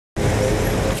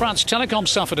France, Telecom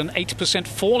suffered an 8%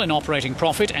 fall in operating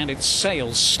profit and its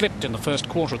sales slipped in the first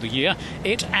quarter of the year.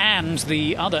 It and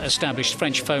the other established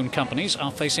French phone companies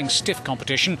are facing stiff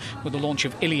competition with the launch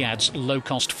of Iliad's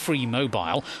low-cost free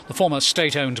mobile. The former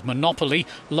state-owned monopoly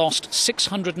lost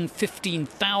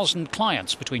 615,000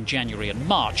 clients between January and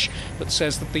March, but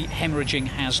says that the haemorrhaging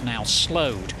has now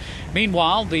slowed.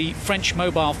 Meanwhile, the French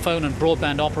mobile phone and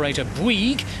broadband operator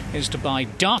Bouygues is to buy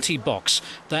Darty-Box.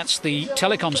 That's the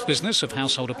Telecoms business of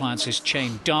household appliances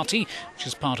chain Darty, which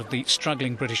is part of the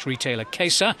struggling British retailer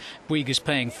Cesa. Bouygues is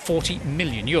paying €40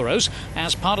 million.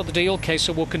 As part of the deal,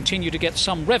 Cesa will continue to get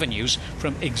some revenues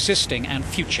from existing and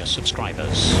future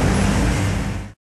subscribers.